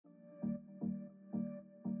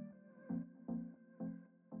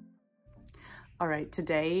All right,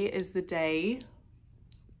 today is the day.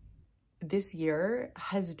 This year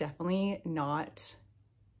has definitely not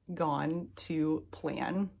gone to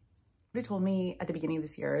plan. They told me at the beginning of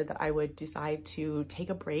this year that I would decide to take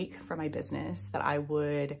a break from my business, that I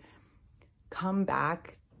would come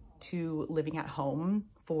back to living at home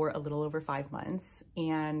for a little over 5 months,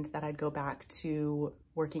 and that I'd go back to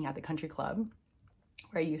working at the country club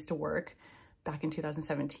where I used to work back in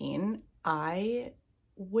 2017. I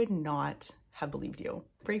would not have believed you.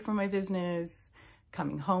 Break from my business,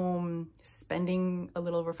 coming home, spending a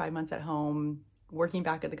little over 5 months at home, working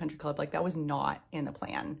back at the country club, like that was not in the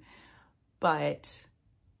plan. But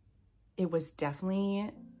it was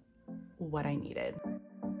definitely what I needed.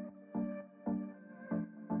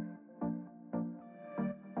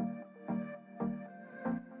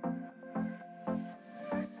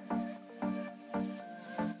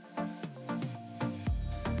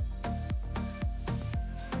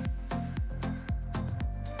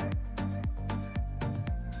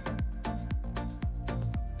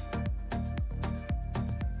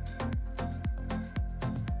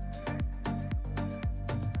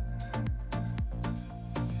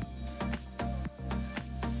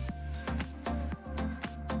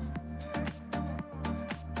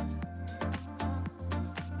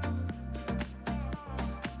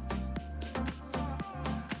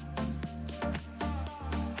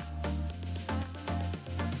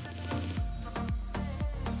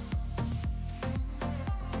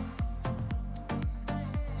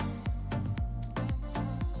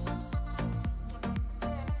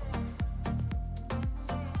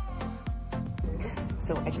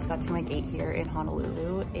 So I just got to my gate here in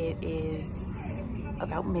Honolulu. It is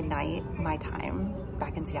about midnight my time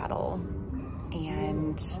back in Seattle,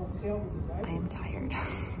 and I am tired.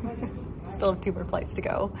 Still have 2 more flights to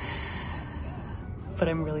go, but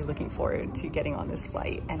I'm really looking forward to getting on this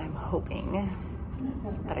flight, and I'm hoping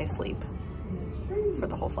that I sleep for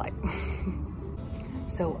the whole flight.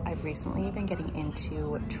 So I've recently been getting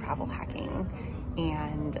into travel hacking,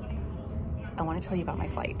 and I want to tell you about my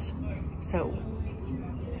flight. So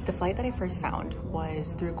the flight that I first found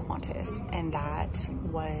was through Qantas, and that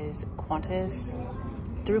was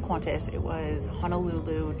through Qantas, it was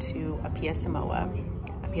Honolulu to Apia Samoa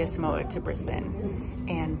to Brisbane.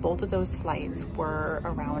 And both of those flights were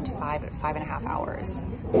around 5.5 hours.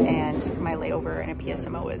 And my layover in Apia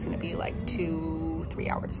Samoa is gonna be like 2-3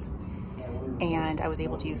 hours. And I was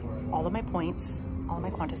able to use all of my points, all of my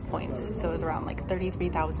Qantas points. So it was around like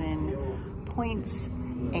 33,000 points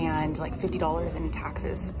and like $50 in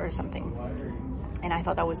taxes or something. And I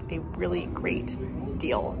thought that was a really great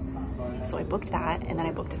deal. So I booked that, and then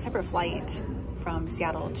I booked a separate flight from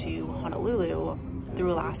Seattle to Honolulu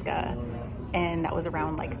through Alaska, and that was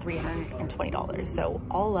around like $320. So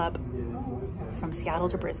all up from Seattle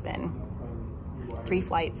to Brisbane, 3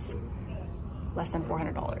 flights, less than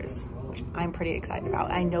 $400, which I'm pretty excited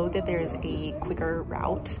about. I know that there's a quicker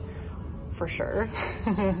route for sure.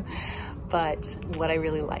 But what I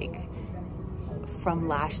really like from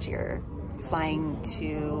last year,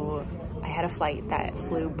 I had a flight that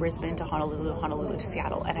flew Brisbane to Honolulu, Honolulu to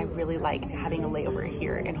Seattle, and I really like having a layover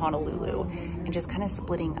here in Honolulu and just kind of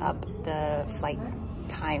splitting up the flight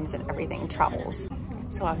times and everything, travels.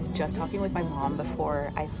 So I was just talking with my mom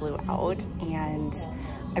before I flew out, and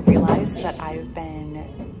I realized that I've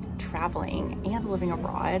been traveling and living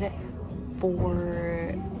abroad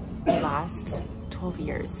for the last 12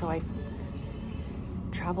 years. So I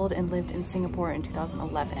traveled and lived in Singapore in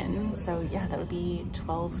 2011. So yeah, that would be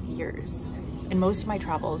 12 years. And most of my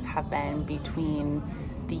travels have been between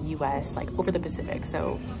the US, like over the Pacific.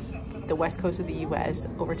 So the West Coast of the US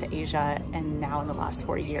over to Asia, and now in the last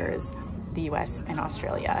 4 years, the US and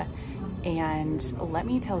Australia. And let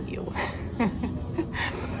me tell you,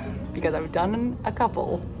 because I've done a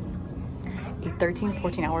couple, a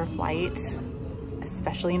 13-14 hour flight,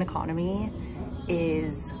 especially in economy,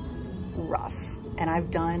 is rough. And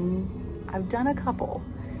I've done a couple.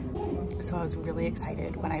 So I was really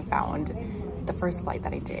excited when I found the first flight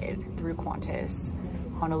that I did through Qantas,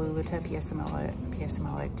 Honolulu to Apia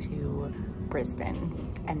Samoa to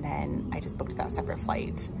Brisbane. And then I just booked that separate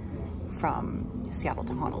flight from Seattle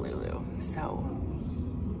to Honolulu. So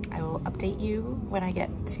I will update you when I get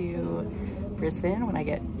to Brisbane, when I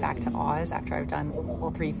get back to Oz after I've done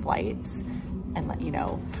all 3 flights, and let you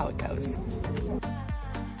know how it goes.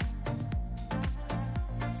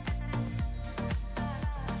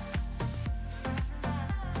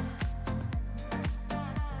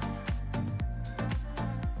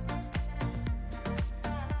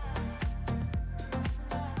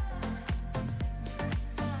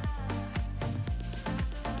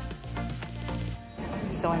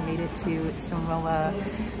 So I made it to Samoa.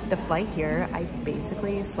 The flight here, I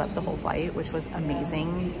basically slept the whole flight, which was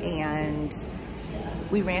amazing. And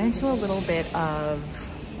we ran into a little bit of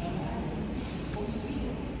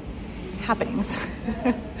happenings.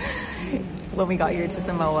 When we got here to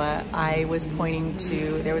Samoa, I was pointing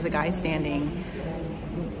to, there was a guy standing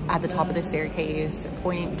at the top of the staircase,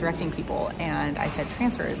 directing people, and I said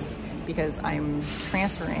transfers because I'm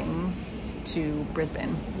transferring to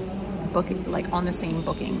Brisbane, like on the same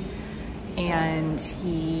booking. And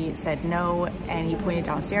he said no, and he pointed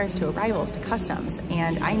downstairs to arrivals, to customs.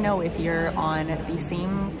 And I know if you're on the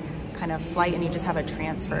same kind of flight and you just have a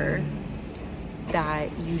transfer,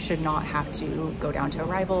 that you should not have to go down to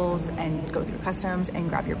arrivals and go through customs and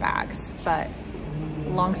grab your bags. But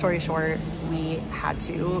long story short, we had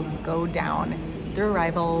to go down through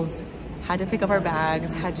arrivals, had to pick up our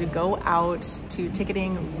bags, had to go out to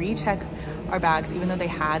ticketing, recheck our bags, even though they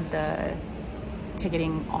had the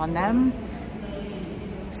ticketing on them.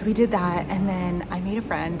 So we did that, and then I made a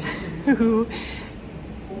friend who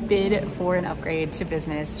bid for an upgrade to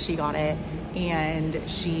business. She got it, and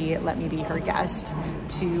she let me be her guest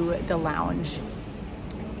to the lounge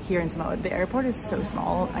here in Samoa. The airport is so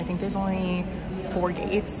small. I think there's only 4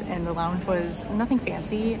 gates, and the lounge was nothing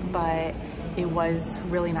fancy, but it was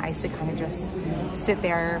really nice to kind of just sit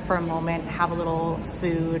there for a moment, have a little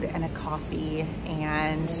food and a coffee.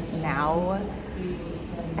 And now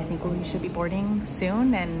I think we should be boarding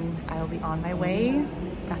soon, and I'll be on my way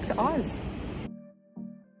back to Oz.